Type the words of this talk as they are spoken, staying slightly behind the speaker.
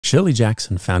Shirley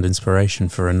Jackson found inspiration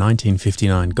for a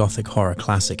 1959 Gothic horror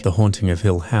classic, The Haunting of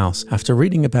Hill House, after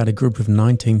reading about a group of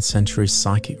 19th century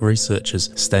psychic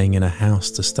researchers staying in a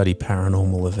house to study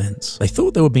paranormal events. They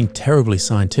thought they were being terribly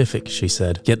scientific, she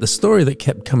said, yet the story that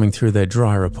kept coming through their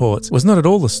dry reports was not at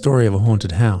all the story of a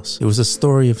haunted house. It was a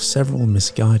story of several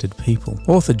misguided people.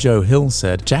 Author Joe Hill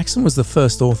said, Jackson was the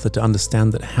first author to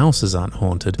understand that houses aren't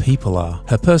haunted, people are.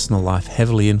 Her personal life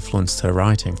heavily influenced her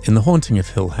writing. In The Haunting of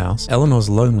Hill House, Eleanor's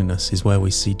loneliness is where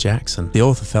we see Jackson. The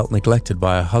author felt neglected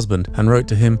by her husband and wrote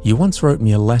to him, "You once wrote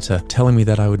me a letter telling me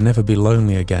that I would never be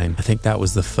lonely again. I think that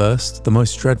was the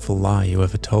most dreadful lie you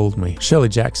ever told me." Shirley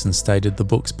Jackson stated the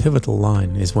book's pivotal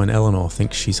line is when Eleanor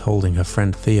thinks she's holding her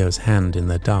friend Theo's hand in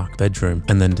their dark bedroom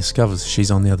and then discovers she's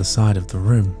on the other side of the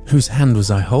room. Whose hand was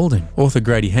I holding? Author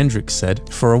Grady Hendrix said,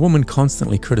 "For a woman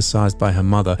constantly criticized by her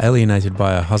mother, alienated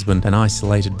by her husband, and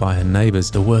isolated by her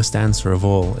neighbors, the worst answer of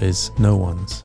all is no one's."